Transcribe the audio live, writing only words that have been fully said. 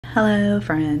Hello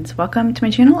friends, welcome to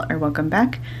my channel, or welcome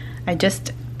back. I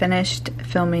just finished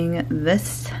filming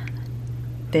this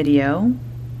video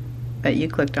that you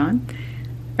clicked on,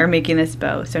 or making this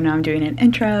bow. So now I'm doing an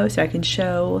intro so I can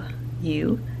show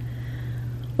you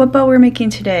what bow we're making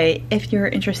today if you're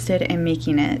interested in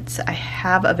making it. I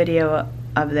have a video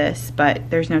of this, but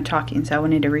there's no talking, so I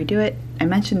wanted to redo it. I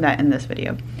mentioned that in this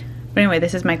video. But anyway,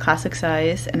 this is my classic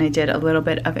size, and I did a little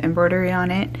bit of embroidery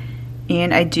on it.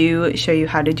 And I do show you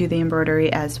how to do the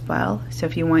embroidery as well. So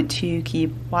if you want to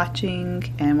keep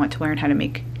watching and want to learn how to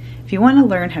make, if you want to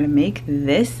learn how to make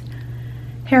this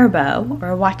hair bow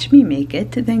or watch me make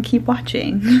it, then keep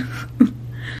watching.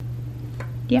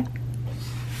 Yeah.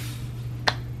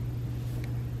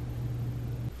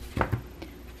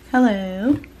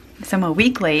 Hello. So I'm a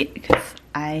week late because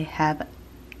I have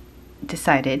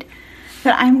decided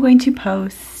that I'm going to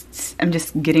post, I'm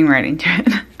just getting right into it.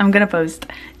 I'm gonna post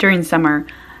during summer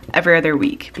every other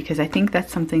week because I think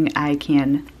that's something I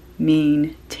can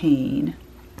maintain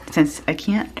since I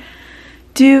can't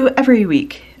do every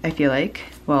week, I feel like.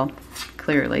 Well,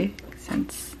 clearly,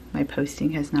 since my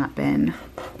posting has not been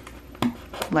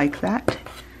like that.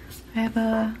 I have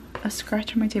a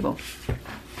scratch on my table.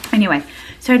 Anyway,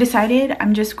 so I decided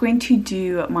I'm just going to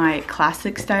do my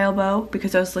classic style bow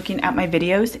because I was looking at my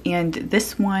videos, and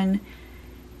this one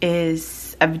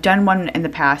is, I've done one in the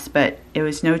past, but it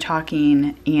was no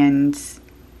talking, and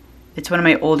it's one of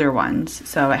my older ones,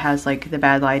 so it has like the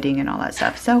bad lighting and all that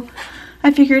stuff. So I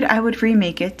figured I would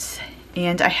remake it,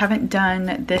 and I haven't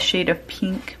done this shade of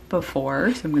pink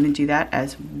before, so I'm going to do that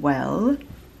as well.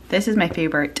 This is my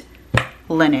favorite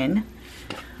linen.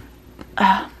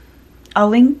 I'll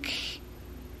link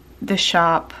the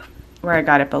shop where I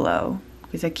got it below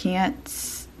because I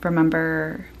can't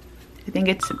remember. I think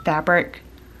it's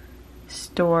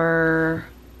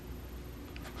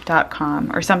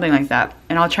fabricstore.com or something like that,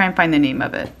 and I'll try and find the name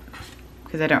of it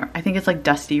because I think it's like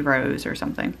Dusty Rose or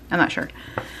something. I'm not sure,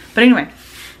 but anyway,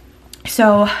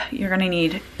 so you're gonna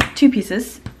need 2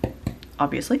 pieces,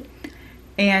 obviously,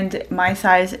 and my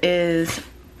size is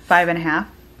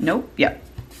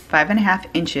 5.5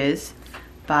 inches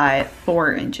by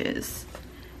 4 inches.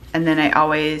 And then I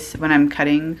always, when I'm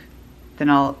cutting, then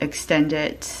I'll extend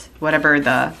it, whatever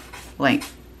the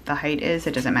length, the height is,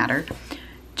 it doesn't matter.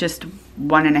 Just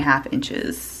 1.5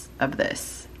 inches of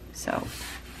this. So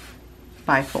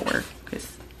by 4,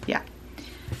 because yeah.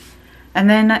 And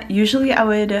then usually I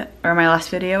would, or my last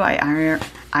video, I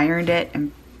ironed it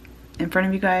in front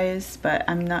of you guys, but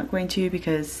I'm not going to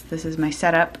because this is my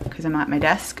setup because I'm at my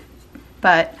desk.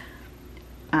 But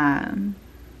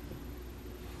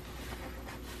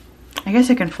I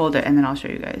guess I can fold it and then I'll show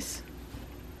you guys.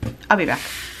 I'll be back.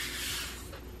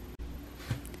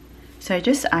 So I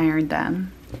just ironed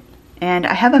them, and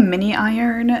I have a mini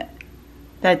iron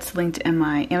that's linked in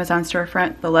my Amazon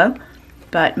storefront below,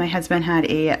 but my husband has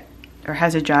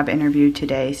a job interview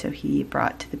today, so he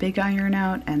brought the big iron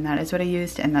out, and that is what I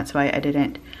used, and that's why I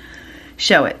didn't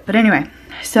show it. But anyway,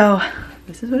 so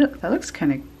this is what that looks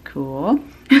kind of cool.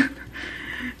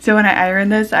 So when I iron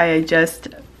this, I just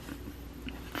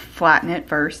flatten it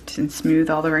first and smooth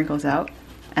all the wrinkles out,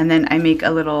 and then I make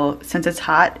a little, since it's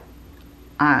hot,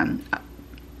 I'll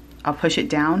push it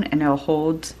down and it'll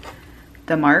hold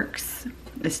the marks.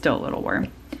 It's still a little warm.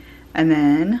 And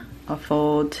then I'll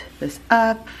fold this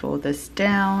up, fold this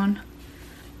down,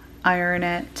 iron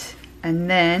it, and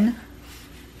then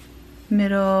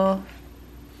middle,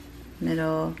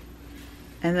 and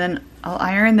then I'll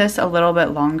iron this a little bit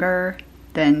longer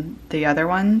than the other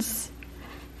ones,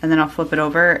 and then I'll flip it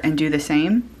over and do the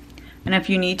same. And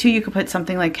if you need to, you could put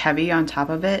something like heavy on top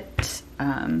of it.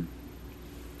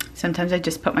 Sometimes I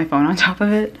just put my phone on top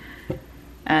of it,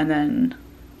 and then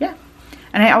yeah.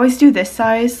 And I always do this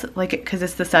size, like, because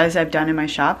it's the size I've done in my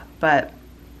shop, but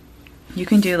you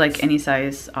can do like any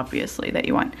size, obviously, that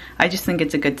you want. I just think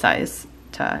it's a good size.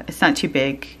 It's not too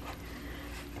big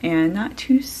and not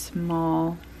too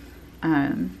small.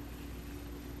 But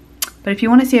if you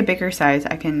want to see a bigger size,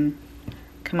 I can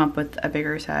come up with a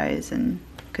bigger size, and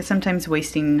because sometimes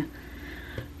wasting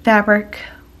fabric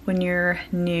when you're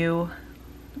new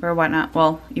or whatnot,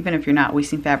 well, even if you're not,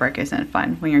 wasting fabric isn't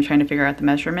fun when you're trying to figure out the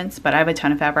measurements. But I have a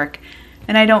ton of fabric,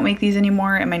 and I don't make these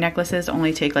anymore, and my necklaces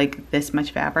only take like this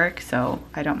much fabric, so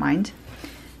I don't mind.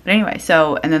 But anyway,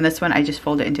 so, and then this one I just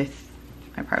fold it into,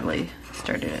 I probably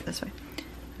started it this way.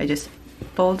 I just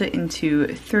fold it into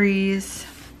 3s.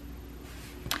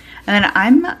 And then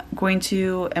I'm going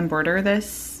to embroider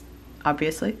this,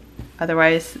 obviously.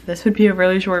 Otherwise, this would be a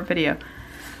really short video.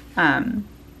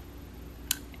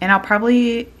 And I'll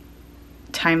probably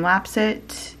time lapse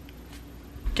it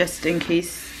just in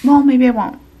case. Well, maybe I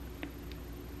won't.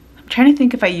 trying to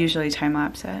think if I usually time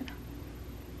lapse it.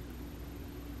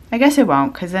 I guess I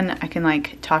won't, because then I can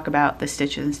like talk about the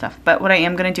stitches and stuff. But what I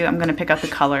am gonna do, I'm gonna pick out the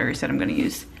colors that I'm gonna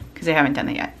use, because I haven't done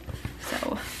that yet.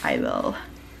 So I will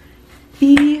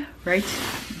be right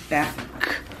back.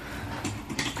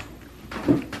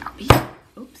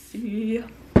 Oopsie.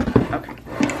 Okay,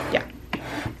 yeah.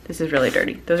 This is really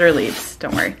dirty. Those are leaves,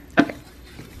 don't worry. Okay,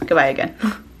 goodbye again.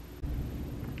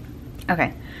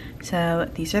 Okay, so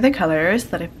these are the colors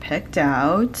that I picked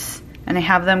out, and I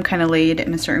have them kind of laid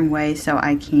in a certain way so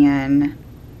I can,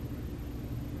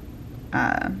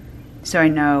 so I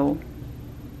know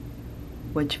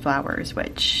which flower is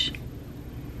which.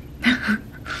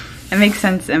 It makes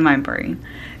sense in my brain.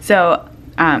 So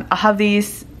I'll have the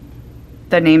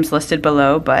names listed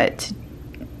below, but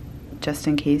just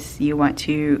in case you want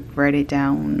to write it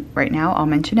down right now, I'll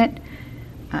mention it.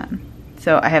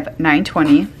 So I have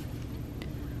 920,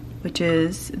 which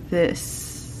is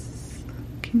this.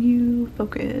 Can you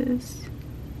focus?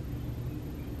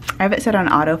 I have it set on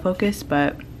autofocus,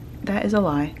 but that is a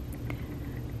lie.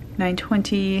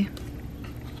 920.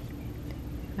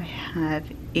 I have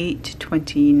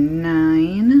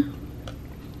 829.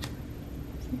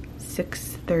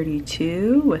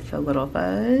 632 with a little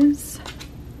fuzz.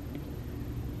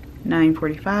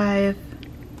 945.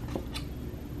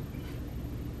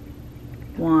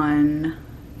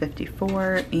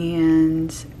 154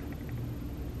 and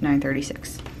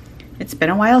 936. It's been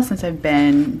a while since I've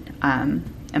been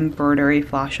embroidery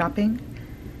floss shopping,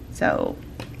 so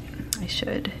I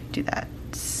should do that.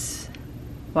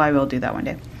 Well, I will do that one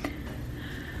day.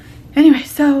 Anyway,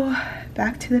 so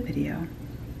back to the video.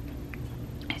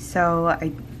 So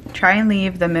I try and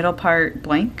leave the middle part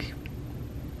blank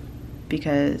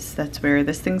because that's where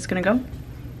this thing's gonna go.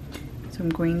 So I'm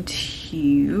going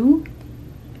to,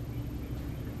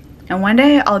 and one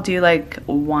day I'll do like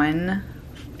one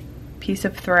piece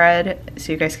of thread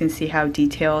so you guys can see how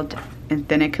detailed and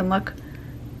thin it can look.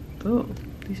 Ooh,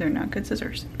 these are not good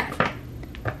scissors.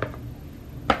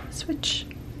 Switch.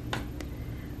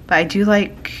 But I do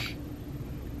like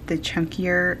the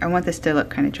chunkier, I want this to look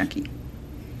kind of chunky.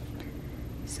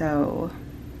 So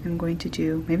I'm going to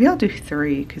do, maybe I'll do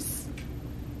 3 because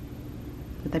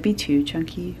would that be too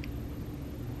chunky?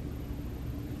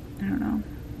 I don't know.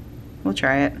 We'll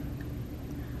try it.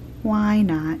 Why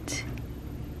not?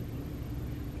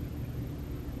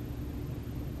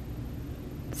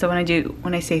 So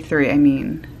when I say 3, I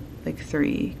mean like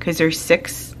 3, because there's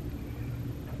 6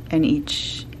 in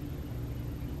each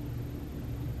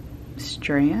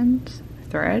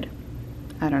thread.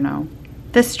 I don't know.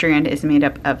 This strand is made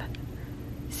up of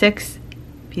 6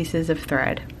 pieces of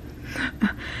thread.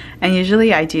 And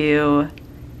usually I do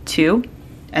 2,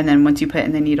 and then once you put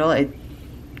in the needle, it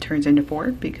turns into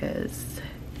 4 because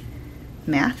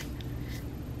math.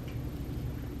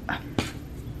 And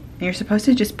you're supposed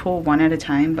to just pull 1 at a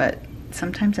time, but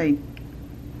sometimes I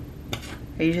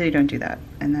usually don't do that,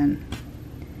 and then,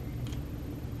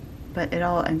 but it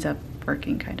all ends up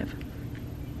working kind of.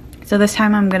 So this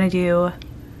time I'm gonna do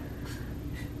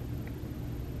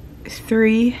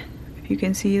 3, if you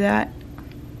can see that,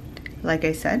 like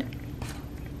I said.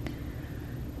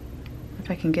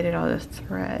 If I can get it all to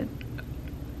thread.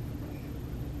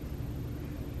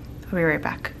 I'll be right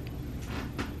back.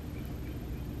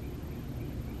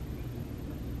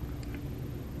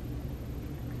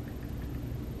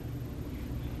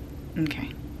 Okay.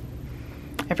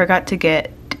 I forgot to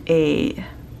get I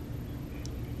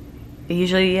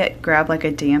usually grab like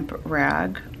a damp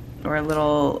rag or a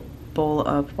little bowl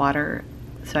of water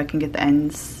so I can get the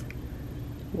ends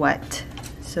wet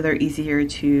so they're easier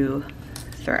to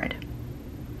thread.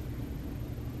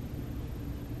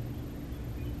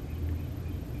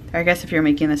 I guess if you're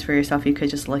making this for yourself, you could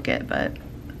just lick it, but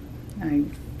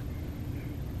I've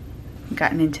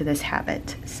gotten into this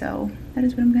habit, so that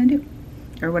is what I'm gonna do,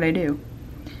 or what I do.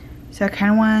 So I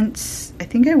kind of want,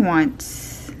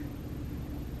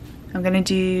 I'm gonna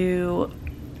do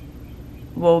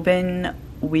woven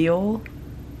wheel,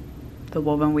 the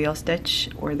woven wheel stitch,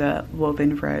 or the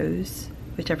woven rose,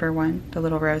 whichever one, the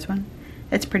little rose one.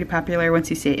 It's pretty popular. Once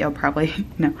you see it, you'll probably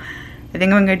know. I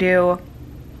think I'm gonna do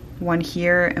one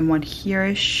here and one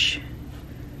here-ish.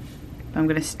 I'm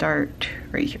gonna start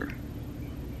right here.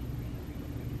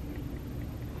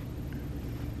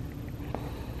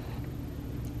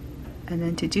 And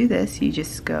then to do this, you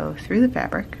just go through the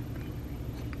fabric,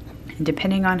 and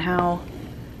depending on how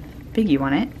big you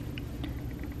want it,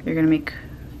 you're gonna make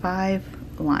 5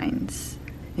 lines.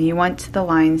 And you want the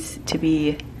lines to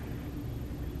be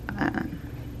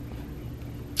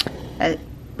at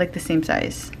like the same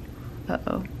size.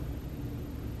 Uh-oh.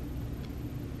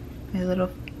 My little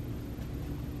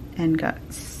and got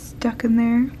stuck in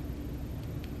there.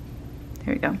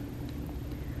 There we go.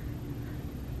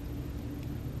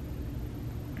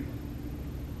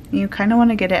 You kind of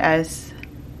want to get it as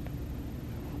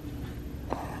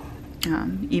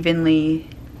evenly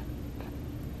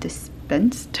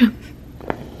dispensed. Oh,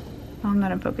 I'm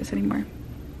not in focus anymore.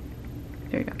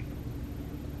 There you go.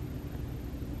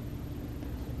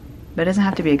 But it doesn't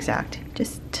have to be exact.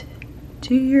 Just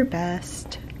do your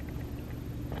best.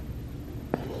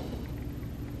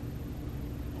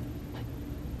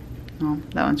 Oh,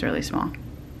 that one's really small.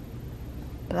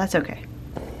 But that's okay.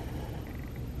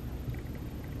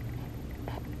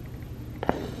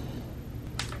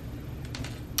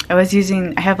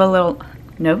 I have a little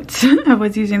notes. I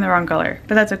was using the wrong color,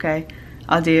 but that's okay.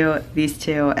 I'll do these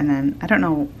two and then, I don't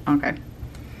know, okay.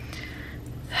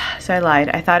 So I lied.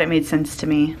 I thought it made sense to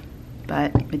me,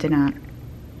 but it did not.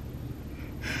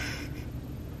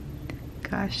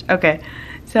 Gosh, okay.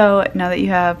 So now that you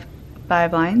have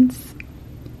 5 lines,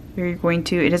 you're going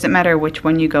to, it doesn't matter which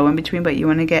one you go in between, but you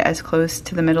want to get as close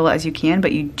to the middle as you can,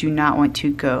 but you do not want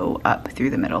to go up through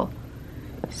the middle.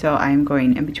 So I'm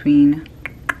going in between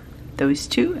those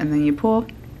two, and then you pull,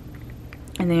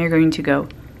 and then you're going to go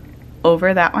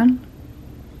over that one,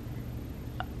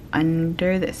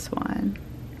 under this one,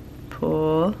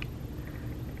 pull,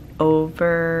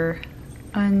 over,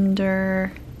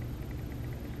 under,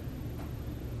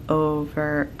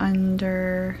 over,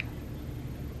 under,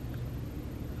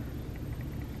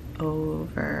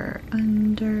 over,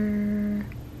 under.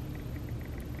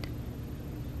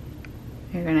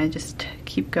 You're gonna just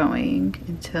keep going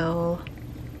until,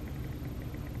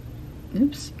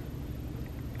 oops,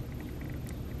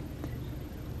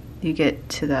 you get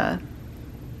to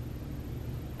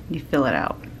you fill it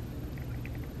out.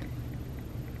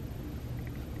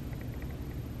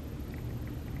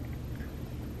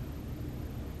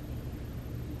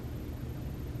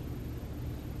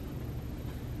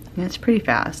 And it's pretty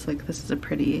fast, like this is a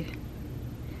pretty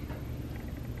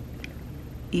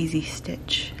easy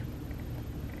stitch.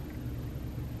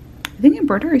 I think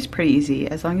embroidery is pretty easy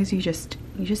as long as you just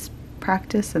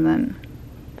practice and then,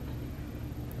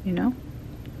 you know,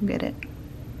 get it.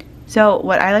 So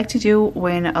what I like to do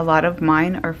when a lot of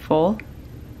mine are full,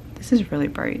 this is really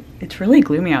bright. It's really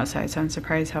gloomy outside, so I'm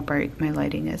surprised how bright my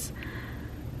lighting is.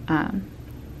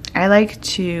 I like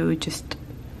to just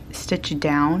stitch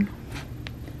down,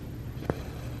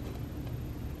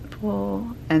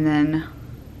 pull, and then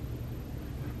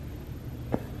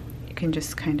you can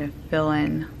just kind of fill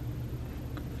in,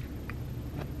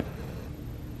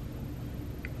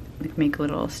 like make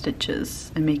little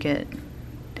stitches and make it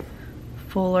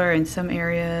fuller in some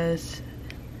areas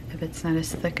if it's not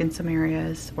as thick in some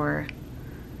areas, or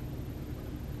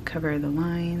cover the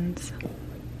lines.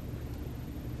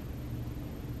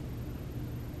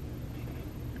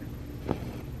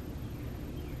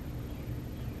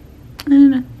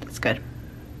 And that's good.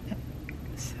 Yep.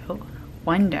 So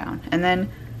one down, and then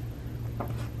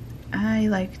I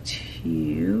like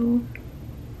to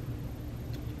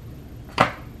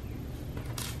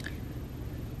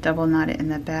double knot it in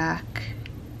the back.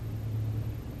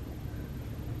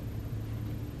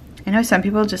 I know some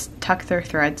people just tuck their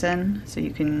threads in, so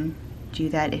you can do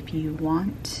that if you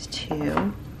want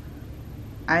to.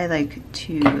 I like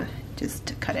to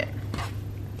just cut it.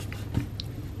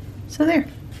 So there.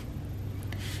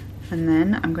 And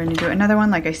then I'm going to do another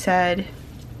one, like I said.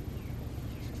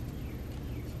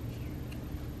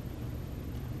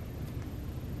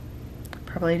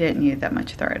 Probably didn't need that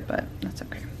much thread, but that's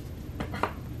okay.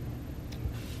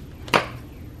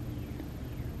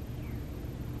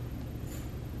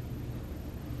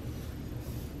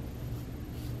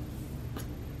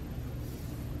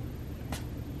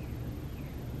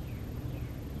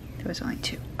 There was only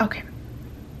 2. Okay.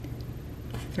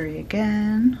 3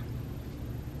 again.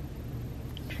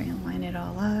 Try and line it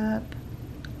all up.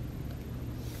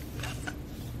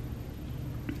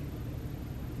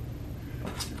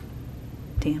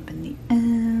 Dampen the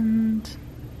end.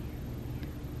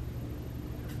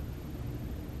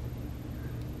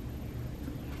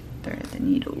 Thread the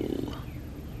needle.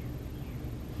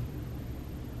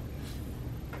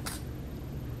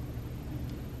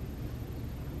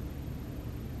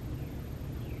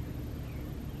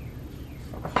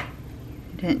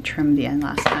 I didn't trim the end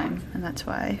last time, and that's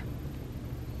why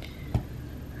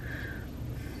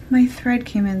my thread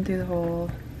came in through the hole.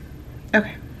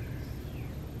 Okay.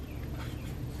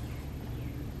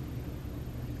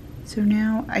 So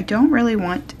now I don't really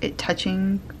want it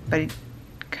touching, but I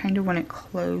kind of want it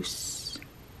close.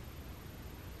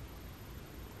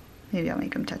 Maybe I'll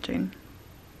make them touching.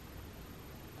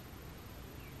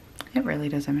 It really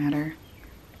doesn't matter.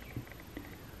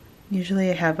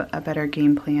 Usually I have a better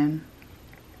game plan.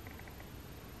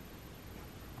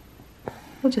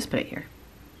 We'll just put it here.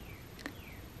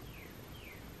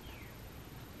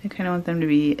 I kind of want them to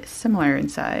be similar in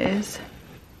size.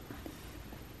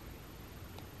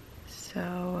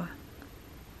 So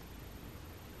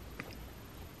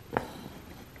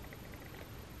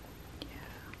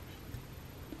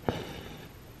yeah.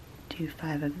 Do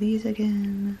 5 of these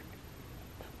again.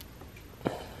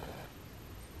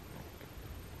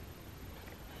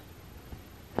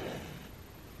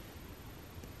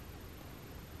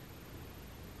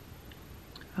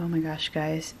 Oh my gosh,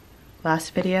 guys.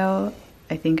 Last video,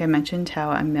 I think I mentioned how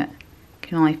I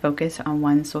can only focus on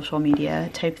one social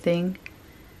media type thing,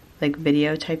 like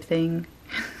video type thing.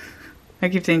 I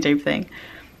keep saying type thing.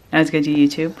 And I was going to do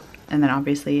YouTube, and then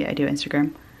obviously I do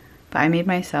Instagram. But I made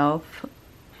myself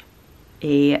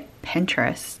a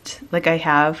Pinterest. Like I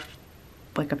have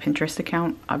like a Pinterest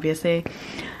account, obviously,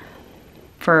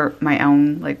 for my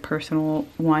own like personal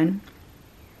one.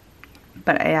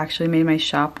 But I actually made my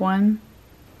shop one,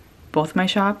 both my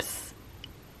shops,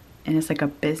 and it's like a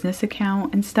business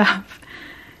account and stuff.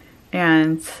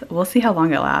 And we'll see how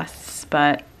long it lasts,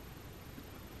 but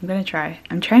I'm gonna try.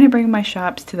 I'm trying to bring my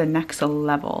shops to the next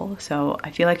level, so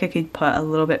I feel like I could put a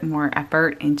little bit more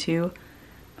effort into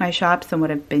my shops than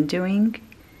what I've been doing.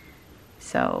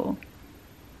 So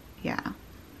yeah, I'm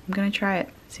gonna try it,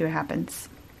 see what happens,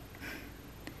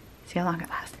 see how long it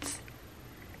lasts.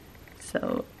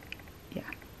 So yeah.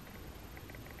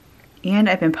 And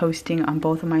I've been posting on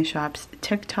both of my shops'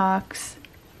 TikToks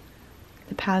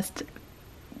the past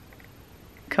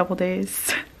couple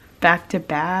days, back to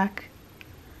back.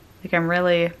 Like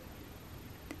I'm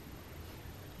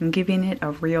giving it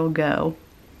a real go.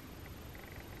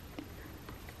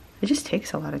 It just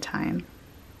takes a lot of time.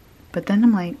 But then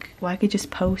I'm like, well, I could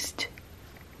just post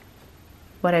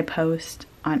what I post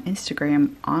on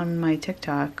Instagram on my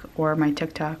TikTok, or my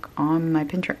TikTok on my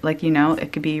Pinterest. Like, you know,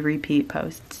 it could be repeat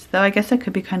posts. Though I guess that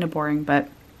could be kind of boring, but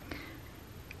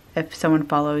if someone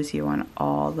follows you on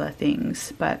all the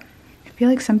things. But I feel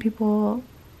like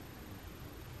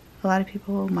a lot of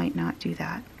people might not do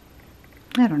that.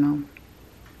 I don't know.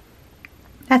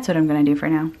 That's what I'm gonna do for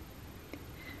now.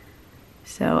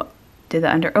 So did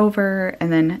the under over,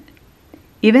 and then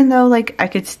even though like I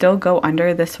could still go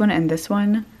under this one and this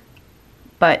one,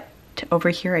 but over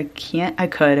here I can't. I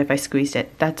could if I squeezed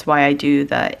it. That's why I do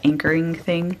the anchoring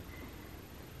thing.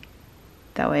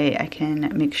 That way I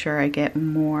can make sure I get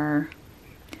more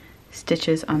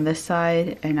stitches on this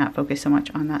side and not focus so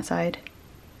much on that side.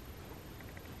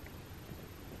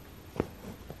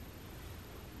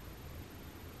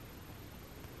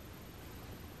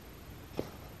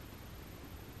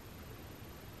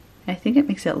 I think it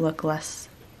makes it look less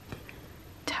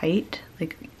tight,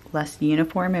 like less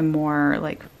uniform and more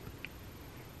like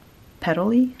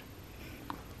petally.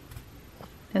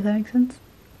 Does that make sense?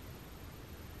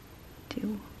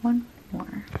 Do one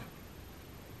more.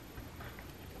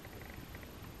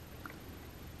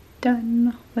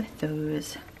 Done with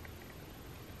those.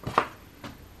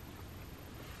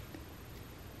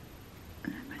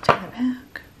 And I'm going to tie it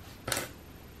back.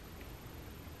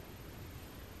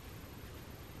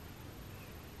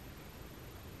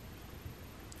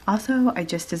 Also, I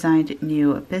just designed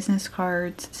new business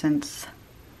cards since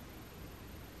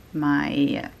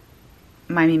my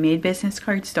Miami Made business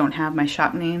cards don't have my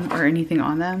shop name or anything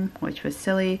on them, which was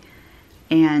silly.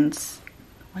 And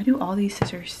why do all these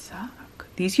scissors suck?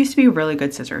 These used to be really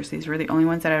good scissors. These were the only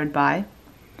ones that I would buy.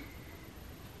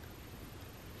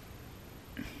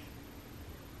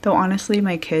 Though honestly,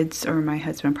 my kids or my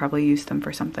husband probably used them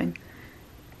for something.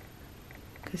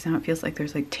 Because now it feels like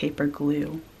there's like tape or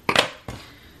glue.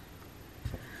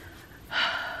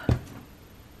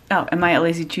 Oh, and my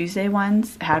Lazy Tuesday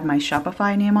ones had my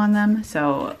Shopify name on them,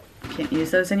 so I can't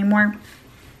use those anymore.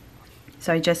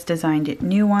 So I just designed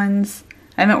new ones.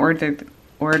 I haven't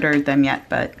ordered them yet,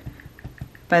 but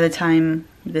by the time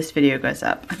this video goes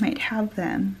up, I might have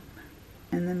them.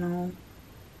 And then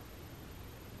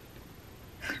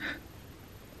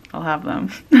I'll have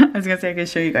them. I was gonna say I could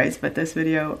show you guys, but this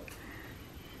video,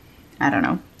 I don't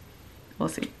know. We'll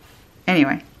see.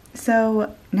 Anyway,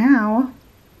 so now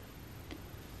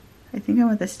I think I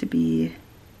want this to be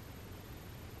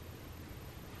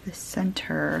the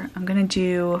center. I'm gonna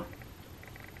do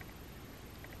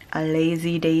a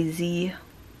lazy daisy.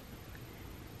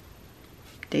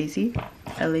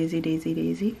 A lazy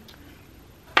daisy.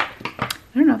 I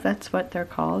don't know if that's what they're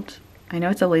called. I know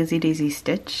it's a lazy daisy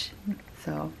stitch,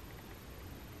 so.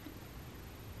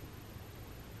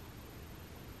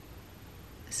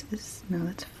 This is, no,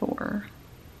 that's 4.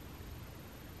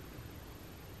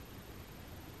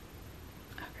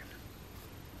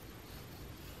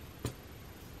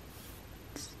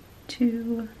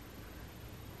 2.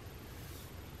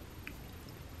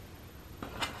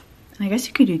 I guess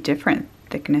you could do different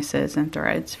thicknesses and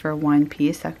threads for one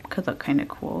piece. That could look kind of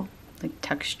cool, like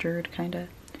textured kind of.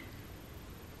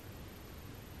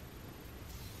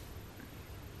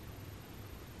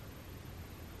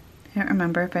 I don't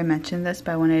remember if I mentioned this,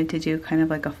 but I wanted to do kind of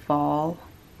like a fall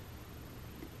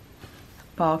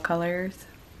colors,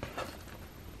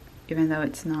 even though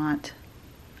it's not.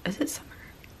 Is it summer?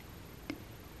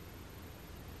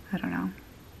 I don't know.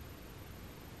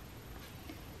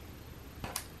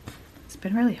 It's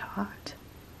been really hot.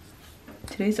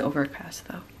 Today's overcast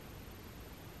though.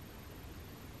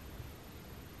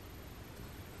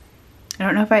 I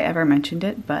don't know if I ever mentioned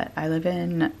it, but I live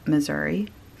in Missouri.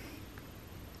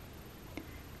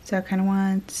 So I kind of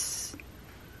want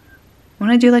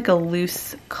to do like a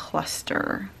loose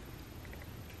cluster.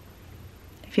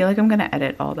 I feel like I'm going to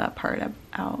edit all that part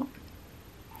out.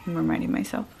 I'm reminding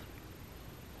myself.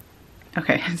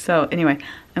 Okay, so anyway,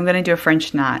 I'm going to do a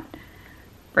French knot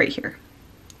right here.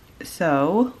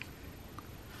 So,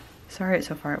 sorry it's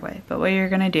so far away, but what you're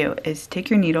going to do is take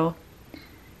your needle.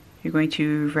 You're going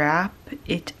to wrap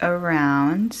it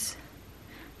around.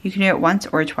 You can do it once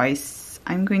or twice.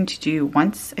 I'm going to do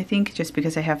once, I think, just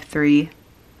because I have 3.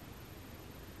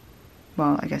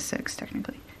 Well, I guess 6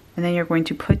 technically. And then you're going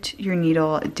to put your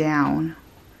needle down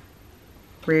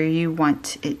where you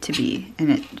want it to be.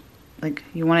 And it, like,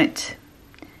 you want it,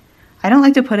 I don't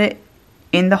like to put it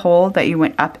in the hole that you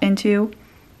went up into,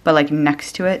 but like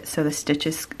next to it so the stitch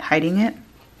is hiding it.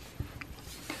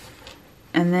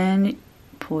 And then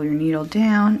pull your needle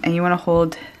down and you want to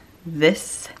hold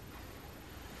this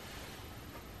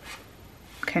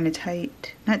kind of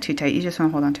tight, not too tight, you just want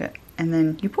to hold on to it, and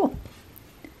then you pull,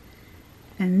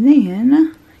 and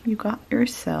then you got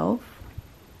yourself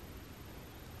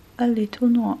a little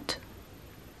knot.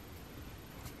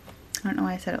 I don't know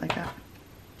why I said it like that,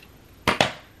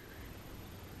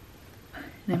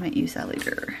 and I might use that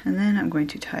later. And then I'm going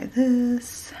to tie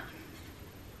this.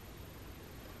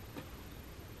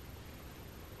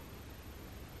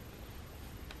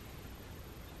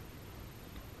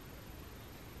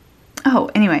 Oh,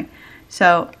 anyway,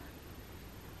 so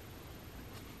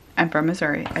I'm from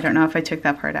Missouri. I don't know if I took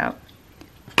that part out.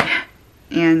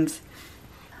 And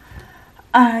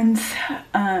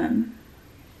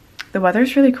the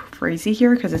weather's really crazy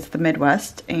here because it's the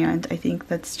Midwest, and I think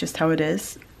that's just how it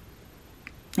is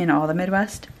in all the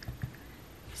Midwest.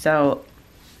 So,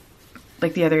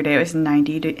 like the other day it was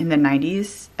 90 in the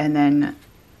 90s, and then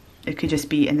it could just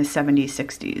be in the 70s,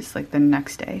 60s, like the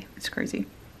next day. It's crazy.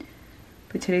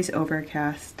 But today's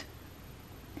overcast,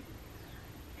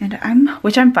 and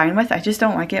which I'm fine with. I just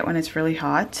don't like it when it's really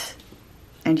hot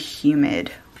and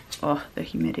humid. Oh, the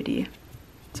humidity,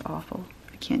 it's awful.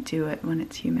 I can't do it when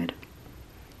it's humid.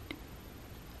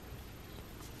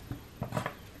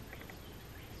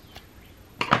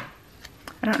 I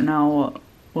don't know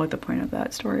what the point of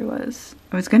that story was.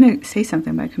 I was gonna say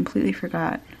something, but I completely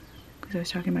forgot because I was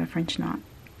talking about a French knot.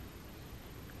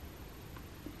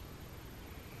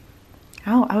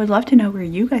 Oh, I would love to know where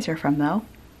you guys are from though.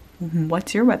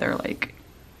 What's your weather like?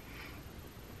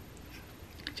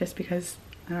 Just because,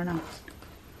 I don't know.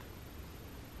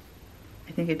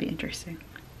 I think it'd be interesting.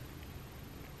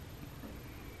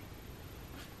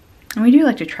 And we do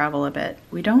like to travel a bit.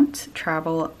 We don't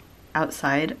travel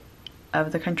outside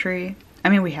of the country. I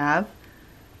mean, we have,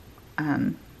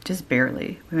 just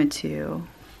barely. We went to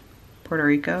Puerto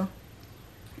Rico,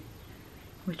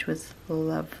 which was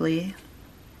lovely.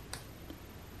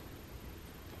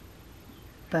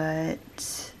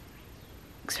 But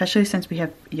especially since we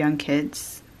have young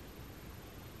kids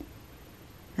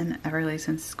and Everly's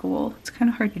in school, it's kind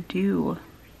of hard to do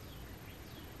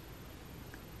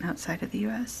outside of the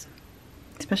US,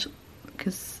 especially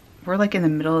because we're like in the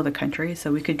middle of the country,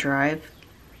 so we could drive.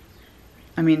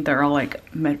 I mean, they're all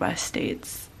like Midwest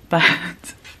states,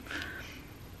 but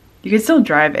you could still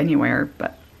drive anywhere,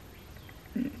 but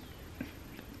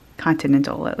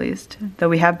continental at least. Though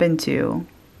we have been to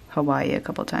Hawaii a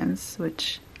couple times,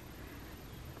 which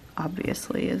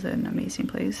obviously is an amazing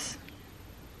place.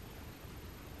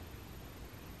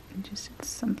 I just did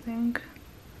something.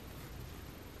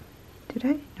 Did I?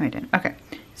 No, I didn't. Okay.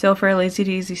 So for a lazy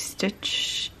daisy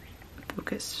stitch,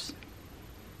 focus.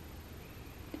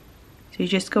 So you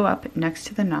just go up next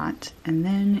to the knot, and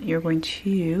then you're going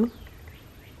to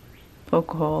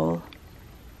poke a hole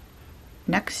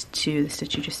next to the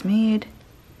stitch you just made.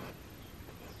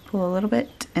 Pull a little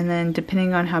bit, and then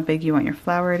depending on how big you want your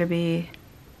flower to be,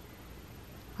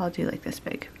 I'll do like this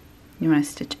big. You want to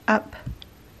stitch up,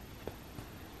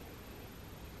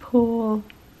 pull,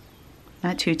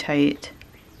 not too tight,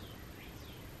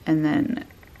 and then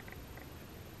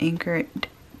anchor it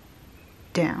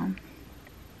down.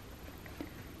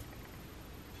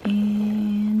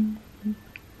 And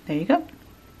there you go.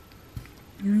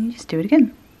 And then you just do it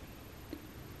again.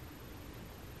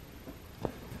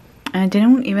 And I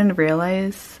didn't even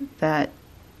realize that,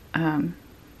 I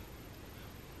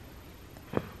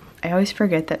always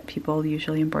forget that people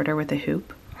usually embroider with a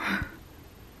hoop.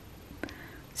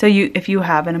 So if you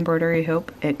have an embroidery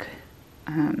hoop, I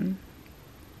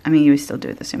mean, you would still do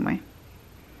it the same way.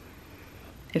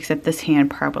 Except this hand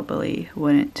probably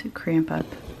wouldn't cramp up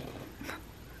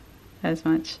as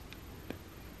much.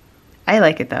 I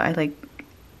like it though. I like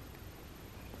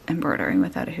embroidering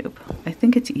without a hoop. I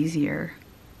think it's easier.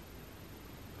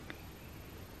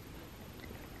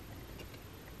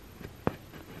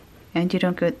 And you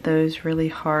don't get those really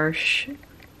harsh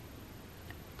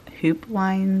hoop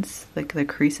lines, like the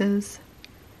creases.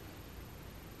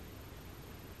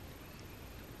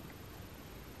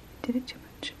 Did it too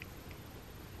much.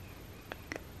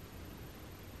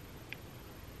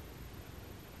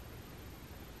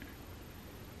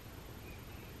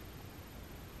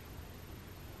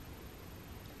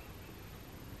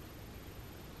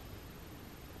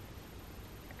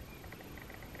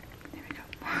 There we go.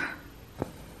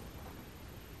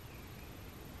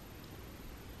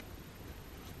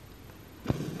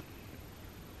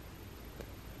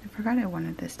 I forgot I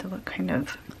wanted this to look kind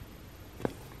of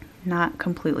not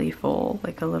completely full,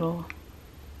 like a little,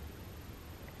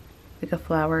 like a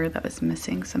flower that was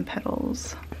missing some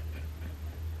petals.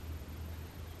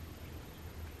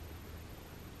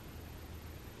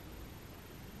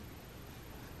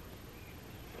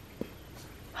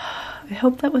 I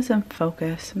hope that was in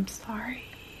focus. I'm sorry.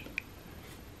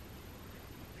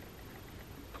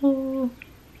 Pull.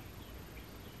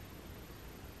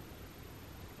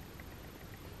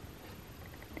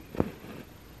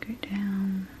 Go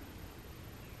down.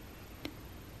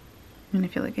 And I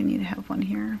feel like I need to have one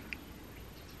here.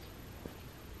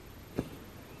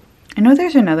 I know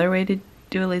there's another way to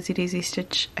do a lazy daisy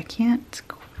stitch. I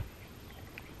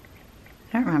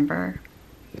don't remember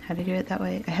how to do it that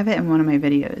way. I have it in one of my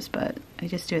videos, but I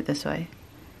just do it this way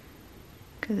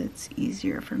because it's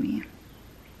easier for me.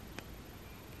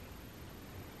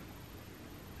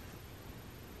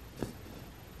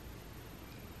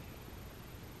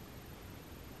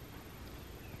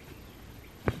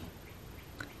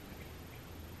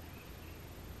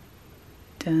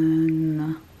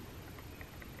 Done.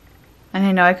 And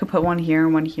I know I could put one here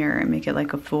and one here and make it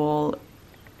like a full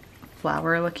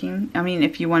flower looking. I mean,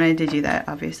 if you wanted to do that,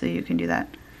 obviously you can do that.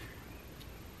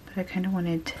 But I kind of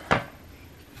wanted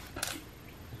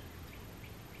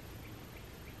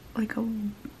like a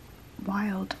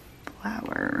wild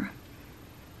flower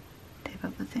type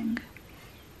of a thing.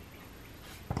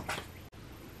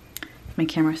 My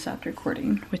camera stopped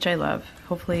recording, which I love.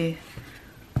 Hopefully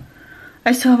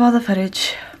I still have all the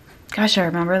footage. Gosh, I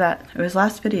remember that. It was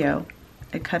last video.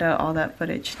 I cut out all that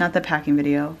footage. Not the packing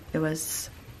video. It was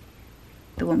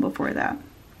the one before that.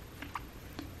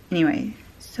 Anyway,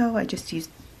 so I just used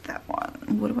that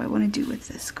one. What do I want to do with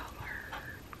this color?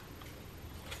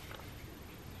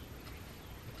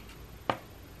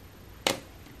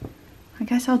 I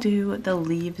guess I'll do the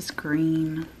leaves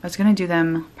green. I was going to do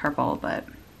them purple, but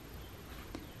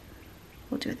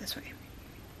we'll do it this way.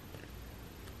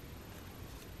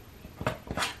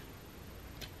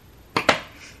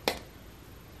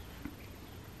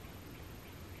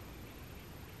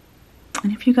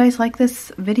 And if you guys like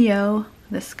this video,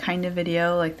 this kind of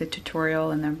video, like the tutorial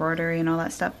and the embroidery and all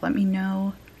that stuff, let me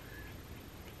know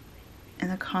in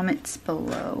the comments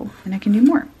below and I can do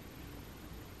more.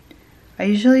 I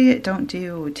usually don't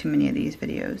do too many of these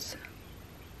videos,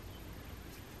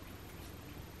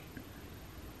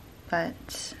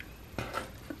 but I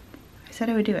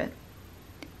said I would do it.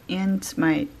 And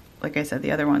like I said,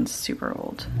 the other one's super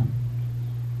old.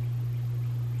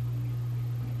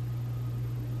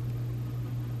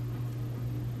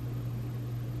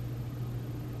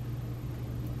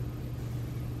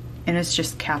 And it's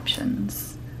just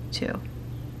captions too.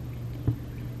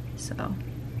 So,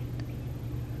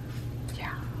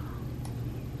 yeah.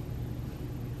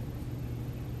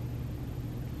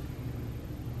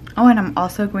 Oh, and I'm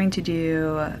also going to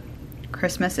do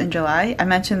Christmas in July. I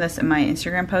mentioned this in my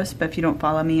Instagram post, but if you don't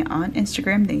follow me on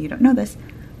Instagram, then you don't know this.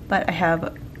 But I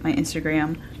have my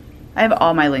Instagram. I have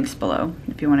all my links below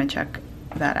if you want to check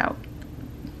that out.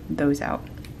 Those out.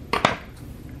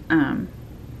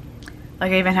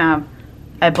 Like I have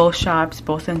both shops,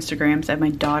 both Instagrams. I have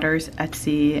my daughter's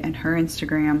Etsy and her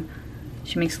Instagram.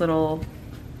 She makes little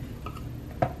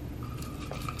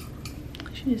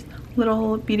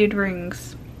beaded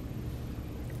rings.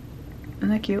 Isn't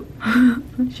that cute?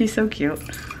 She's so cute.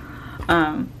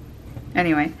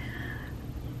 Anyway.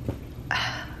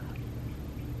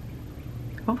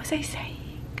 What was I saying?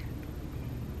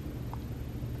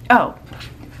 Oh,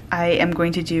 I am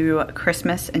going to do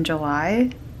Christmas in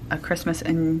July, a Christmas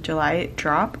in July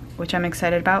drop, which I'm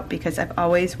excited about because I've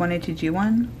always wanted to do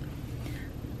one.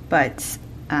 But,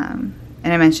 and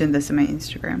I mentioned this in my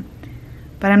Instagram,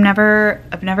 but I've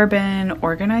never been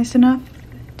organized enough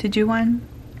to do one.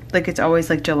 Like, it's always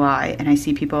like July and I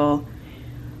see people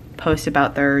post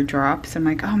about their drops. I'm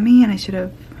like, oh man, I should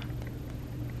have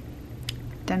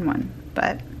done one,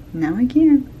 but now I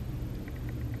can.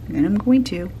 And I'm going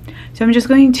to. So I'm just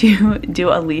going to do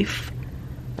a leaf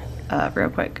real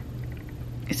quick.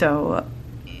 So,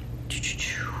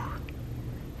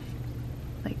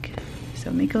 like,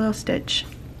 so make a little stitch.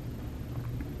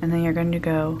 And then you're going to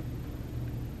go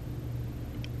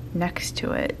next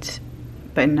to it,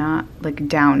 but not like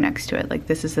down next to it. Like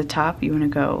this is the top, you want to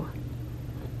go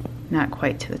not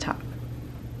quite to the top.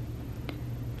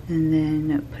 And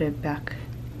then put it back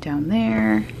down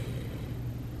there.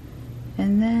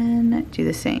 And then do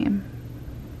the same.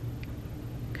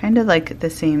 Kind of like the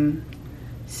same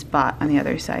spot on the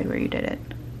other side where you did it,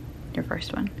 your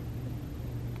first one.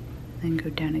 Then go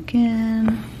down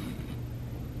again.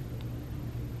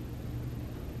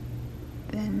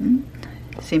 Then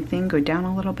same thing, go down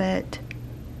a little bit.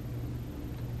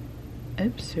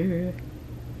 Oops. Boom.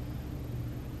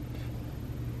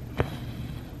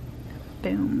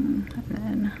 And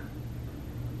then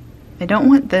I don't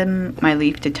want my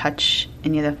leaf to touch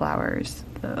any of the flowers,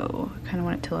 though. I kind of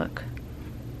want it to look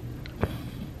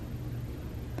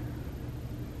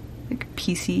like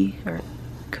piecey or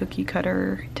cookie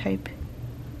cutter type.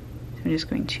 So I'm just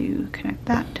going to connect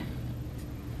that.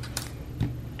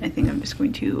 I think I'm just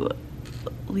going to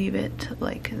leave it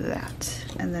like that.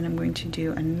 And then I'm going to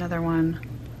do another one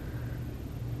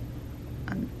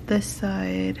on this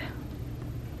side.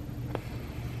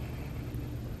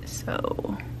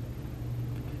 So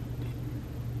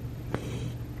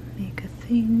make a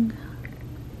thing.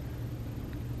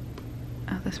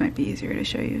 Oh, this might be easier to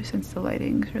show you since the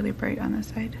lighting's really bright on this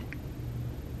side.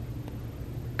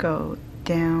 Go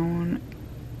down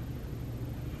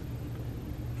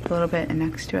a little bit and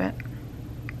next to it.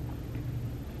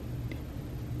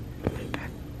 Put it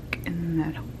back in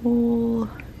that hole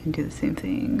and do the same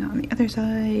thing on the other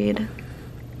side.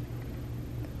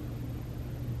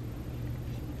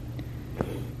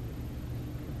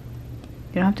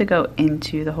 You don't have to go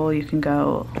into the hole, you can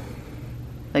go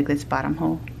like this bottom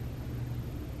hole.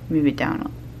 Move it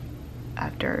down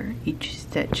after each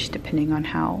stitch depending on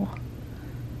how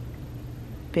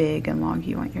big and long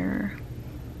you want your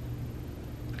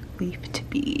leaf to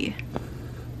be.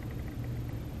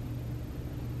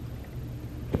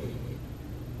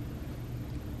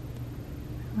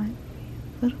 Might be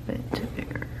a little bit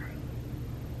bigger.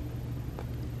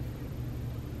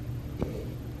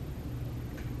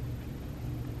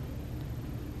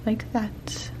 Like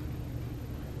that.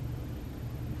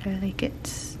 I like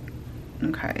it.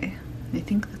 Okay, I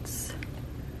think that's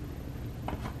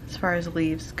as far as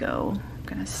leaves go. I'm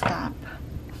gonna stop.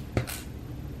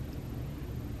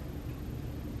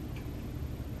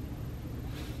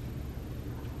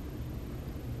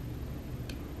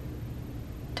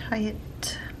 Tie it.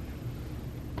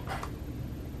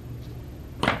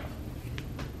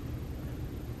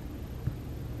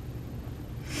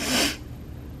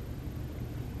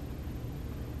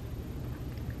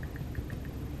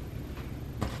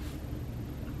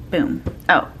 Boom.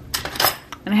 Oh,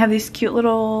 and I have these cute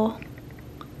little,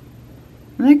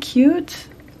 isn't that cute?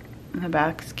 And the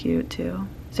back's cute too.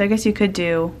 So I guess you could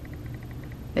do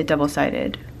it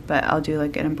double-sided, but I'll do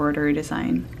like an embroidery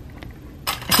design.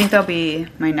 I think that'll be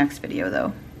my next video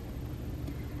though.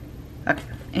 Okay,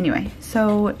 anyway,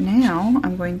 so now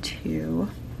I'm going to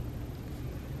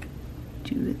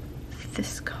do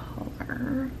this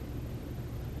color.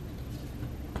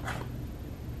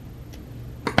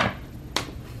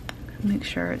 Make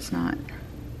sure it's not,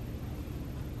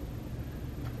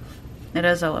 it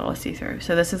is a little see-through.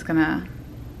 So this is gonna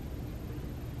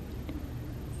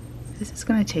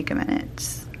take a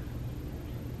minute.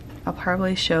 I'll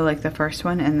probably show like the first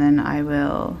one and then I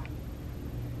will,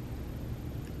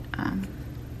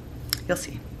 you'll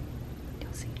see.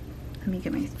 You'll see. Let me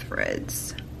get my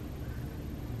threads.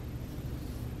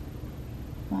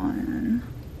 1,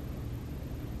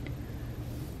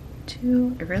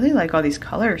 2. I really like all these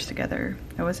colors together.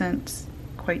 I wasn't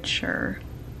quite sure.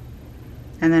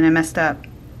 And then I messed up.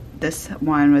 This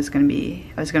one was gonna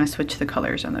be, I was gonna switch the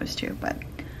colors on those two, but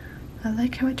I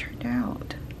like how it turned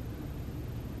out.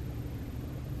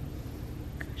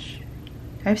 Gosh.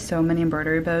 I have so many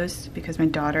embroidery bows because my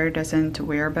daughter doesn't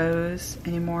wear bows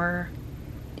anymore,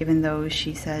 even though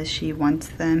she says she wants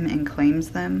them and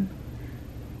claims them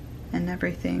and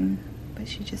everything, but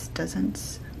she just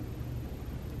doesn't.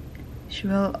 She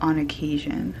will on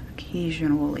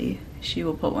occasionally she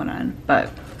will put one on,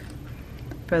 but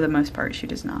for the most part she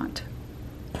does not.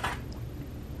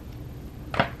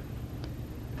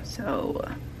 So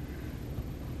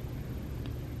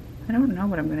I don't know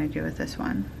what I'm gonna do with this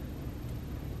one.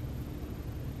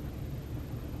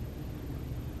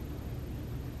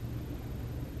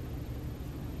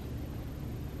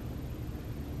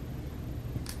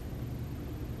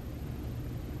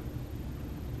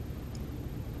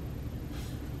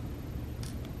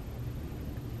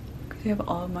 I have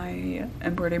all my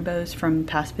embroidery bows from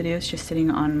past videos just sitting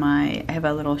on my, I have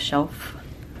a little shelf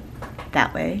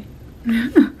that way.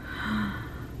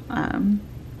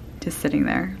 Just sitting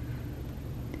there.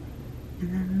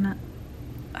 And then,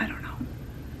 I don't know,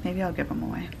 maybe I'll give them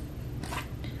away.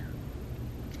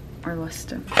 Or list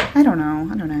them. I don't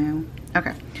know.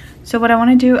 Okay, so what I want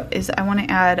to do is I want to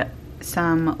add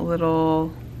some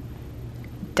little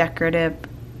decorative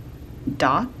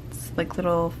dots, like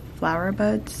little flower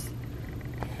buds.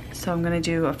 So I'm gonna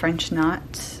do a French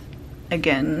knot.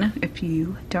 Again, if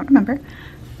you don't remember,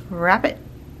 wrap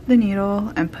the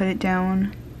needle and put it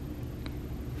down.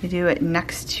 You do it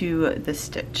next to the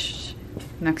stitch,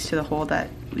 next to the hole that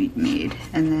we made.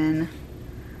 And then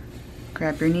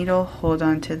grab your needle, hold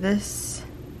on to this,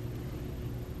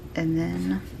 and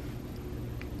then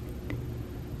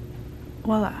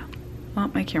voila.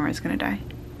 Oh, my camera's gonna die.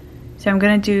 So I'm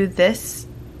gonna do this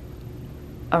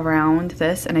around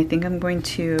this, and I think I'm going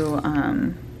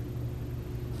to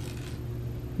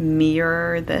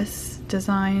mirror this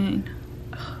design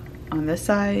on this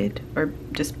side, or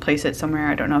just place it somewhere.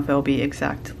 I don't know if it'll be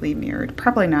exactly mirrored.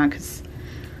 Probably not, because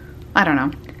I don't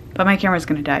know. But my camera's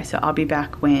gonna die, so I'll be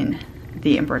back when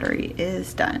the embroidery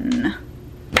is done.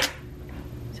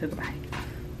 So goodbye.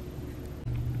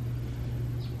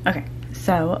 Okay,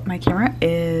 so my camera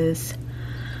is,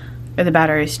 or the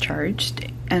battery is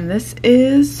charged, and this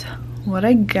is what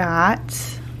I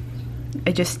got.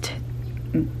 I just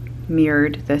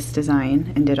mirrored this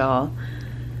design and did all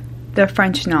the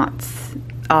French knots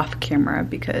off camera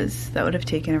because that would have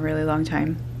taken a really long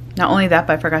time. Not only that,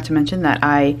 but I forgot to mention that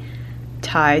I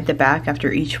tied the back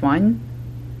after each one.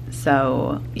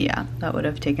 So yeah, that would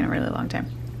have taken a really long time.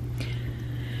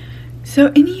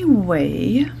 So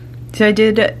anyway, so I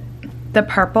did the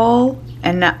purple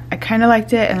and I kind of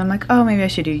liked it, and I'm like, oh, maybe I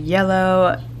should do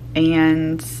yellow,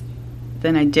 and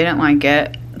then I didn't like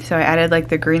it, so I added like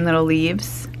the green little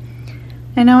leaves,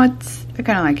 and now I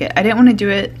kind of like it. I didn't want to do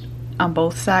it on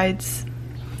both sides,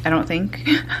 I don't think.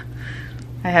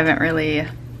 I haven't really,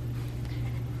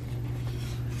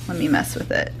 let me mess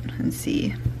with it and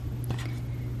see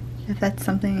if that's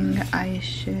something I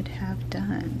should have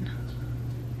done.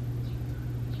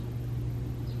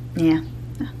 Yeah,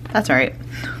 that's all right.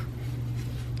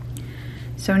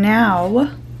 So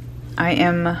now I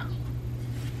am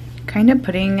kind of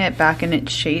putting it back in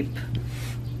its shape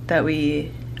that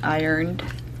we ironed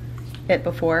it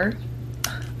before.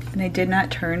 And I did not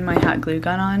turn my hot glue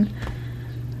gun on,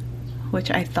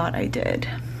 which I thought I did.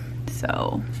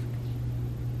 So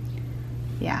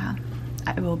yeah,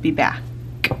 I will be back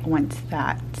once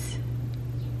that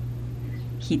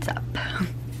heats up.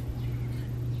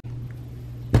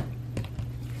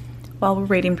 While we're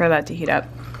waiting for that to heat up,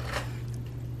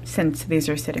 since these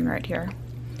are sitting right here,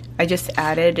 I just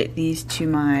added these to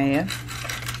my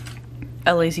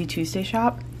A Lazy Tuesday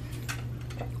shop,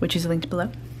 which is linked below.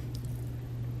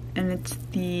 And it's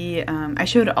the, I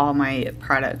showed all my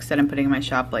products that I'm putting in my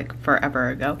shop like forever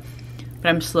ago, but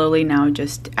I'm slowly now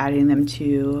just adding them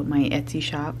to my Etsy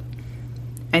shop.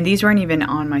 And these weren't even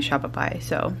on my Shopify,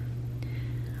 so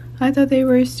I thought they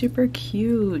were super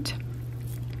cute.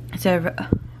 It's a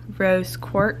rose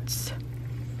quartz,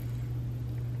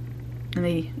 and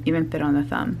they even fit on the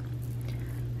thumb.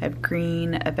 I have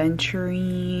green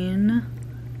aventurine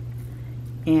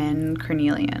and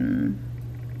carnelian.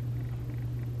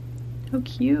 So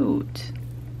cute.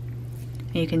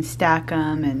 And you can stack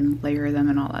them and layer them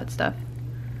and all that stuff.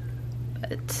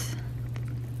 But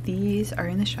these are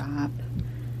in the shop.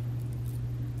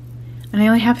 And I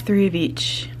only have 3 of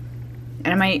each.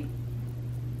 And I might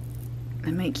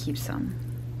keep some.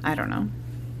 I don't know.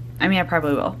 I mean, I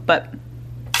probably will, but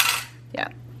yeah.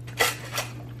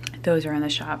 Those are in the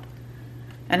shop.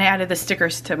 And I added the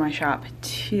stickers to my shop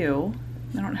too.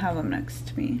 I don't have them next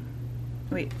to me.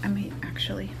 Wait, I might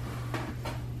actually.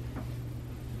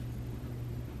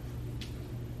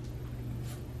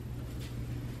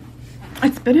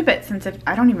 It's been a bit since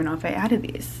I don't even know if I added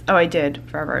these. Oh, I did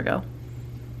forever ago.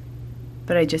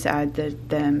 But I just added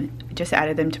them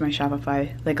to my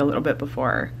Shopify like a little bit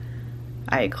before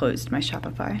I closed my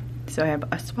Shopify. So I have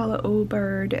a swallow, oh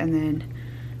bird, and then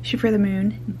shoot for the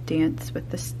moon, dance with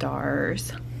the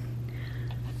stars.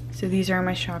 So these are in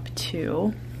my shop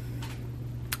too.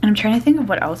 And I'm trying to think of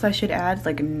what else I should add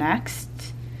like next.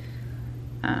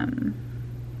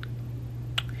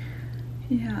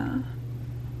 Yeah.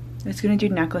 I was gonna do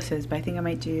necklaces, but I think I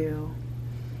might do,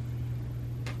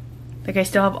 like, I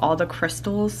still have all the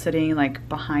crystals sitting like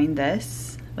behind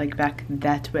this, like back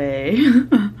that way.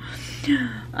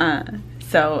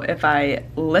 So if I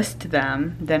list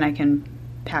them, then I can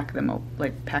pack them up,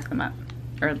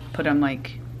 or put them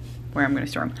like where I'm gonna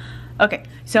store them. Okay,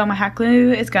 so my hot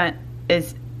glue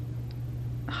is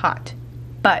hot,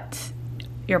 but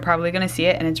you're probably gonna see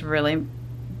it, and it's really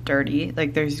dirty.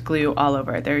 Like, there's glue all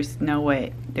over it. There's no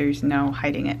way, there's no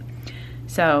hiding it.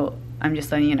 So I'm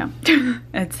just letting you know.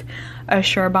 It's a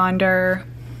Sure Bonder.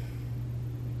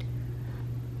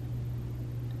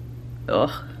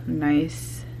 Ugh,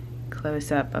 nice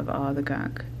close up of all the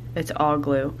gunk. It's all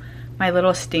glue. My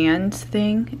little stand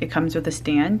thing, it comes with a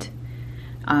stand.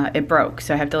 It broke,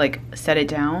 so I have to like set it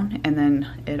down, and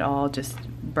then it all just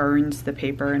burns the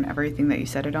paper and everything that you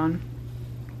set it on,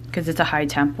 because it's a high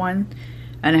temp one,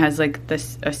 and it has like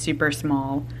a super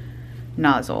small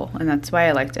nozzle, and that's why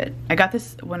I liked it. I got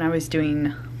this when I was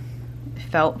doing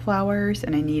felt flowers,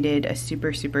 and I needed a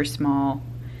super small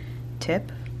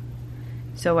tip.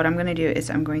 So what I'm gonna do is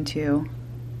I'm going to,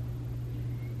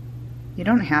 you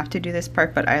don't have to do this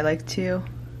part, but I like to,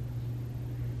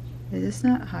 is this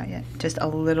not hot yet? Just a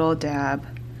little dab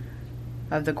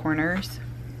of the corners.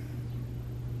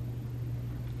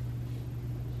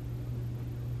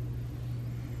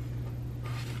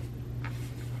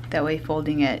 That way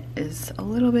folding it is a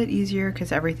little bit easier,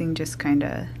 because everything just kind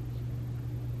of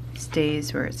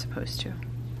stays where it's supposed to.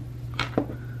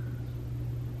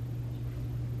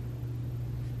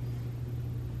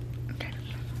 Okay.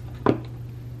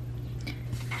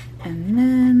 And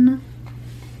then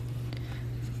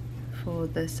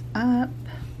fold this up.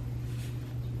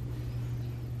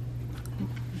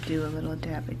 Do a little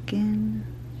dab again.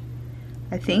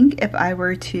 I think if I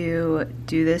were to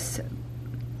do this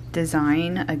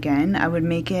design again, I would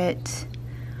make it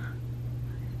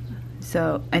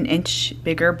so an inch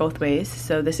bigger both ways.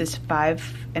 So this is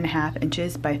 5.5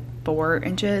 inches by 4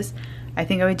 inches. I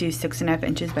think I would do 6.5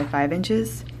 inches by 5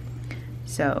 inches.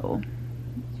 So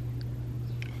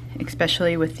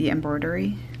especially with the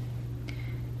embroidery.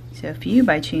 So if you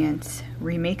by chance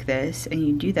remake this and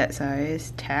you do that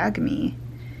size, tag me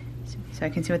so I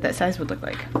can see what that size would look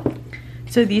like.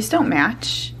 So these don't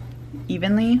match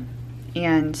evenly,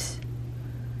 and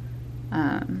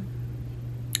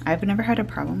I've never had a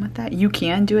problem with that. You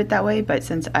can do it that way, but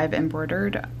since I've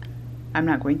embroidered, I'm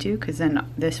not going to, because then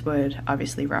this would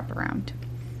obviously wrap around.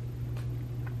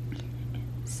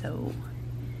 So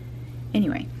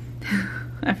anyway,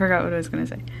 I forgot what I was gonna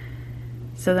say.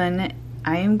 So then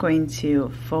I am going to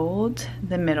fold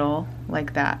the middle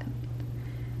like that,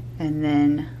 and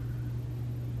then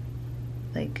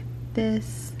like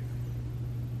this,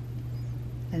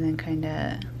 and then kind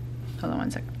of, hold on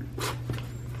one second.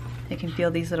 I can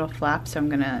feel these little flaps, so I'm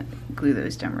gonna glue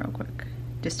those down real quick,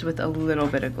 just with a little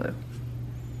bit of glue.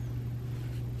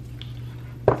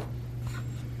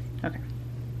 Okay.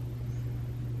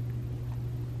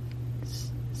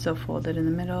 So fold it in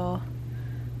the middle,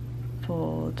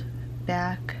 fold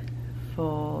back,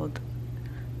 fold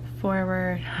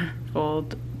forward,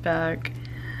 fold back,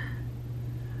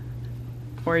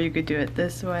 or you could do it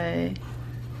this way.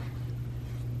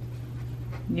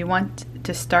 You want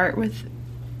to start with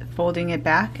folding it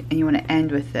back, and you want to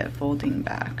end with it folding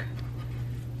back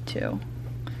too.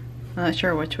 I'm not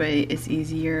sure which way is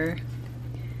easier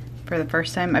for the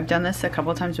first time. I've done this a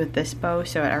couple times with this bow,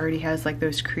 so it already has like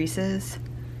those creases,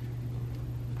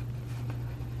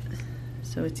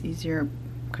 so it's easier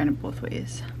kind of both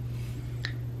ways.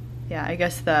 Yeah, I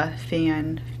guess the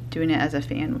fan, doing it as a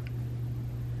fan,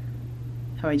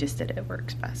 how I just did it,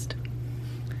 works best.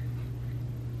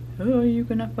 Oh, are you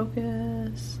gonna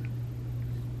focus?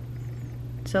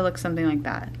 So it looks something like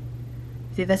that.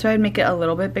 See, that's why I'd make it a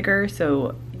little bit bigger,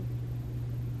 so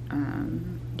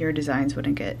your designs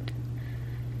wouldn't get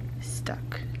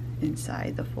stuck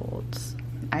inside the folds.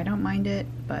 I don't mind it,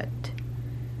 but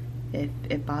if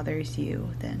it bothers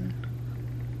you, then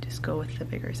just go with the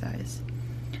bigger size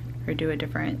or do a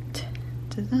different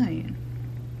design.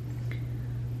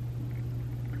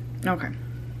 Okay.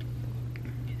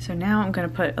 So now I'm gonna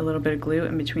put a little bit of glue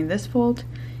in between this fold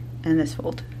and this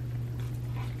fold.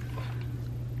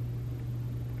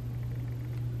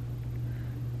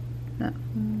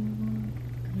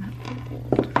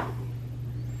 fold.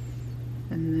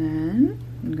 And then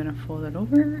I'm gonna fold it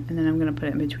over, and then I'm gonna put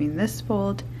it in between this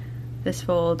fold, and this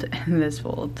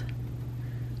fold.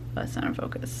 Oh, that's not in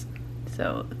focus.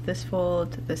 So this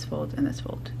fold, and this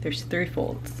fold. There's 3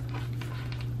 folds.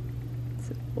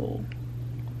 So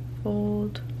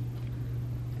fold,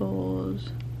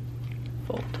 fold,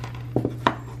 fold.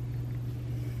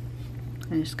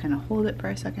 And just kind of hold it for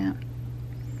a second.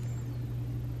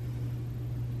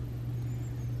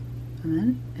 And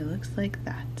then it looks like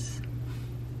that.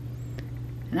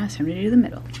 And now it's time to do the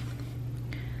middle.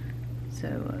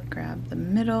 So grab the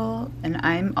middle, and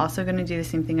I'm also going to do the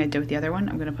same thing I did with the other one.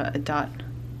 I'm going to put a dot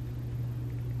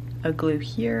of glue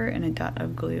here and a dot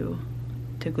of glue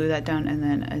to glue that down, and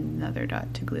then another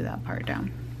dot to glue that part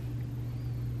down.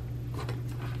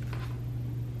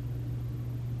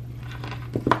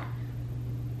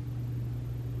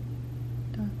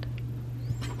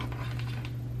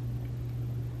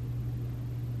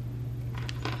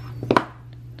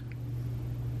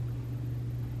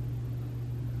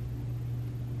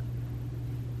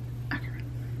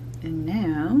 And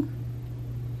now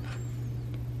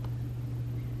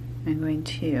I'm going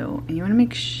to, and you want to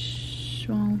make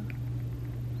well,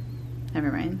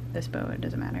 never mind, this bow, it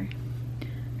doesn't matter.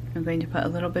 I'm going to put a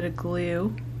little bit of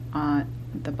glue on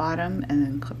the bottom and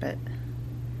then clip it,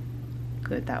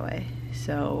 glue it that way.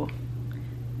 So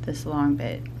this long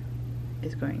bit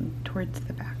is going towards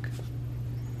the back.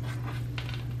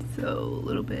 So a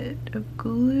little bit of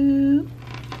glue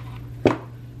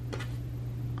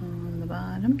on the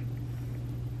bottom.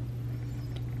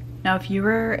 Now if you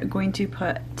were going to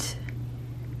put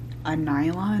a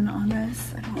nylon on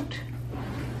this, I don't,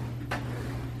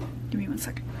 give me one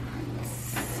second.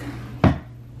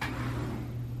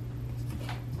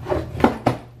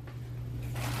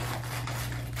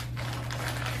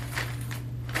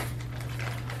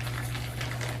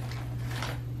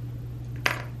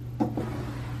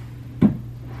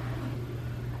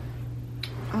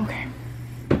 Okay,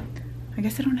 I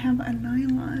guess I don't have a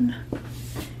nylon.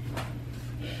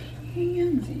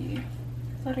 Handsy. I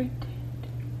thought I did.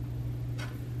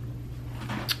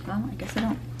 Well, I guess I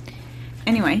don't.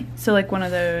 Anyway, so like one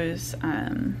of those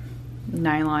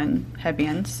nylon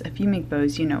headbands. If you make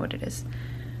bows, you know what it is.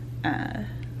 I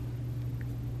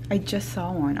just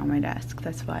saw one on my desk.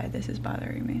 That's why this is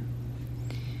bothering me.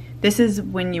 This is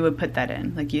when you would put that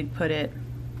in. Like you'd put it,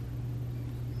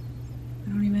 I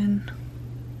don't even,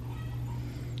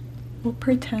 we'll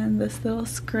pretend this little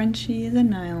scrunchie is a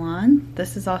nylon.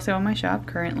 This is also on my shop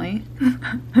currently,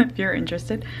 if you're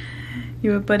interested.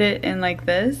 You would put it in like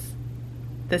this.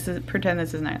 This is, pretend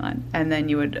this is nylon. And then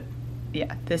you would,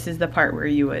 yeah, this is the part where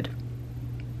you would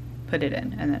put it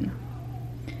in and then.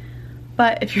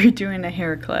 But if you're doing a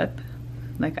hair clip,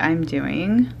 like I'm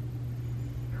doing,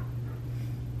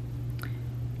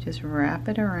 just wrap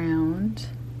it around.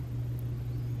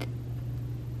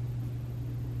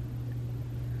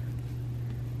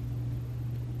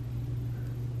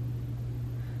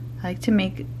 I like to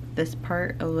make this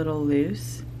part a little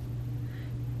loose,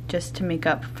 just to make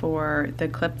up for the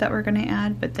clip that we're going to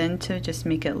add, but then to just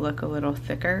make it look a little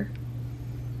thicker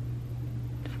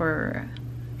for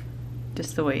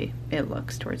just the way it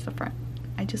looks towards the front.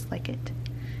 I just like it.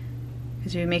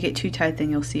 Because if you make it too tight,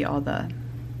 then you'll see all the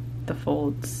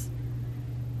folds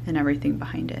and everything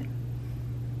behind it.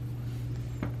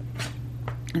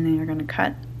 And then you're going to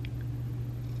cut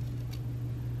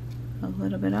a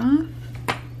little bit off.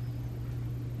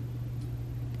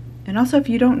 And also, if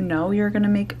you don't know you're going to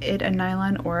make it a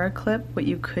nylon or a clip, what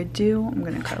you could do, I'm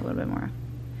going to cut a little bit more.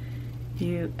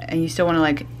 And you still want to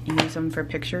like use them for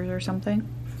pictures or something,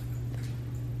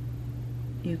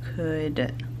 you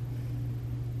could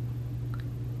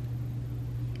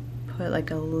put like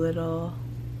a little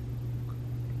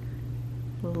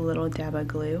dab of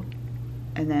glue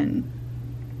and then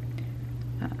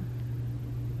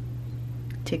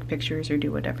take pictures or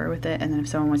do whatever with it. And then if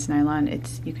someone wants nylon,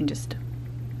 you can just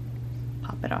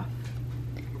pop it off.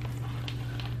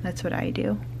 That's what I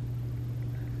do,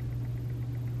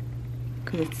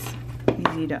 because it's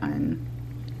easy to undo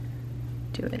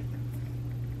it.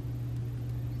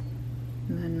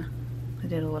 And then I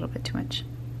did a little bit too much.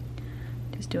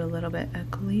 Just do a little bit of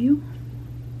glue.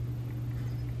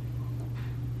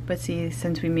 But see,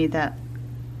 since we made that,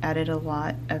 added a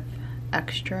lot of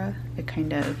extra, it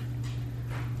kind of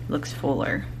looks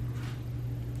fuller.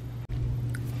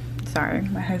 Sorry,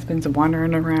 my husband's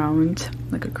wandering around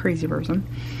like a crazy person.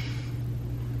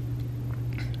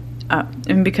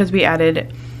 And because we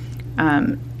added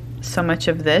so much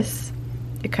of this,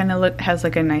 it kind of has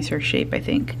like a nicer shape, I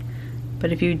think.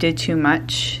 But if you did too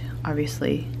much,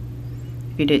 obviously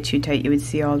if you did it too tight, you would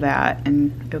see all that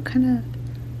and it would kind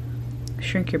of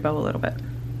shrink your bow a little bit.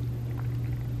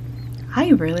 I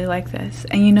really like this.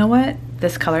 And you know what?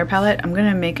 This color palette, I'm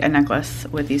gonna make a necklace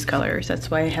with these colors.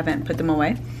 That's why I haven't put them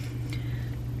away.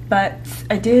 But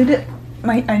I did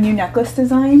a new necklace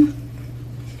design.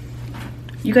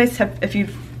 You guys have, if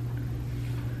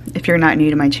you're not new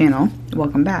to my channel,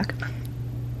 welcome back.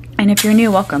 And if you're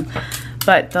new, welcome.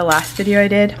 But the last video I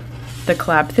did, the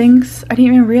collab things, I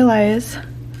didn't even realize.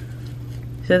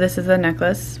 So this is the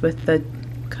necklace with the,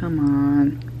 come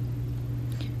on,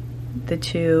 the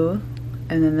two,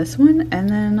 and then this one, and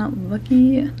then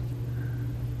looky,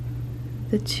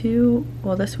 the two,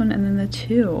 well this one and then the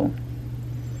two.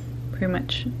 Pretty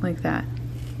much like that.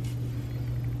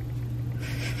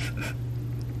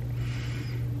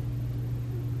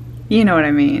 You know what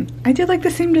I mean. I did like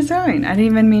the same design. I didn't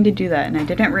even mean to do that, and I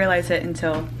didn't realize it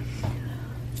until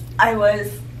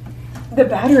the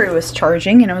battery was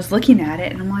charging and I was looking at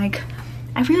it and I'm like,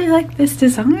 I really like this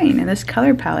design and this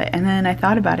color palette. And then I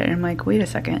thought about it and I'm like, wait a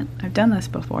second, I've done this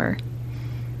before.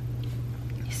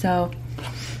 So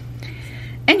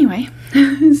anyway,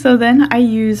 so then I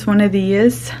use one of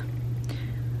these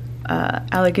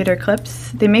alligator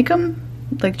clips. They make them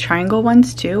like triangle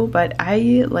ones too, but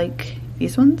I like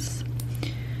these ones.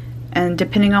 And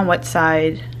depending on what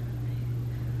side,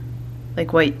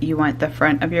 like what you want the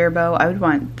front of your bow, I would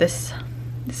want this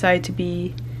side to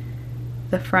be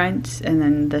the front and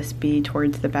then this be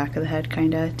towards the back of the head,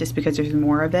 kind of, just because there's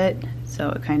more of it, so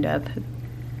it kind of,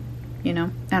 you know,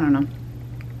 I don't know.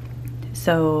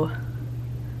 So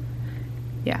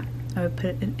yeah, I would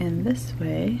put it in this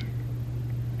way.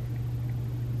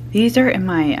 These are in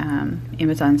my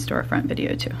Amazon storefront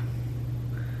video too,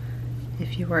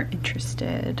 if you were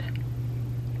interested.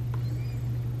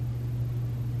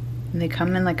 And they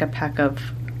come in like a pack of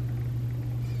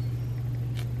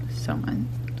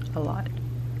a lot.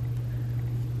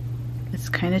 It's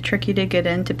kind of tricky to get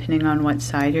in depending on what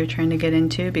side you're trying to get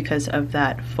into because of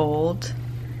that fold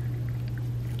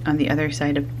on the other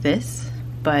side of this.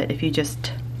 But if you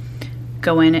just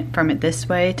go in it from it this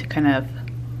way to kind of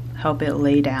help it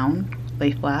lay down,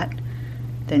 lay flat,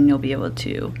 then you'll be able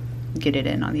to get it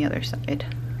in on the other side.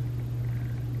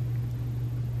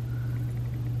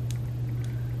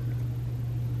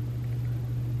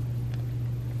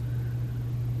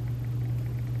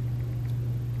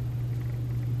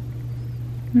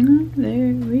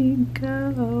 There we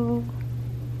go.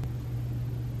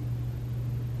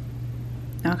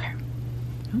 Okay.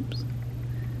 Oops.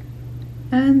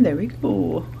 And there we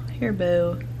go. Hair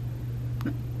bow.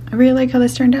 I really like how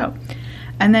this turned out.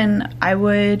 And then I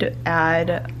would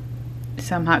add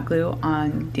some hot glue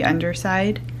on the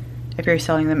underside if you're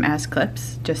selling them as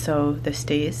clips, just so this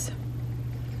stays.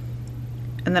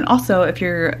 And then also if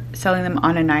you're selling them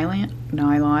on a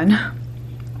nylon,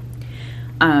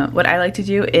 what I like to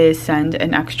do is send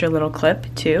an extra little clip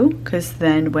too, because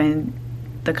then when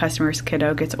the customer's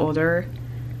kiddo gets older,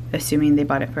 assuming they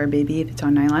bought it for a baby, if it's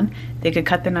on nylon, they could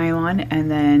cut the nylon and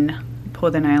then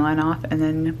pull the nylon off and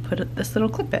then put this little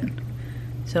clip in.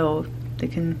 So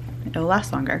it'll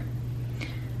last longer.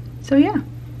 So yeah,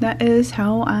 that is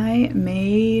how I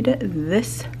made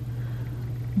this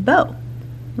bow.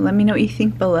 Let me know what you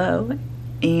think below,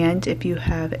 and if you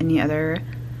have any other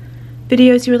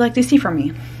videos you would like to see from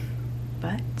me.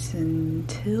 But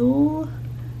until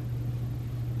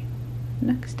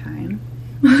next time,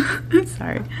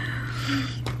 sorry.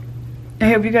 I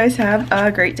hope you guys have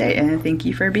a great day, and thank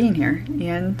you for being here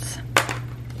and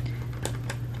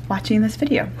watching this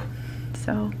video.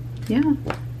 So yeah,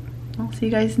 I'll see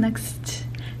you guys not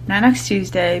next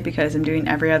Tuesday, because I'm doing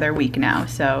every other week now.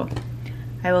 So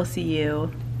I will see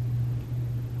you,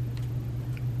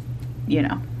 you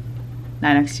know,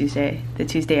 not next Tuesday, the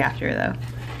Tuesday after though.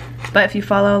 But if you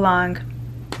follow along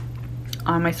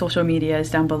on my social medias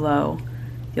down below,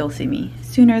 you'll see me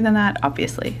sooner than that,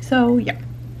 obviously. So yeah,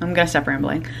 I'm gonna stop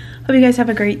rambling. Hope you guys have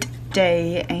a great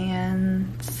day,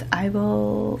 and I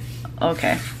will,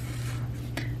 okay.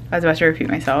 I was about to repeat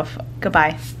myself.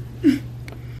 Goodbye.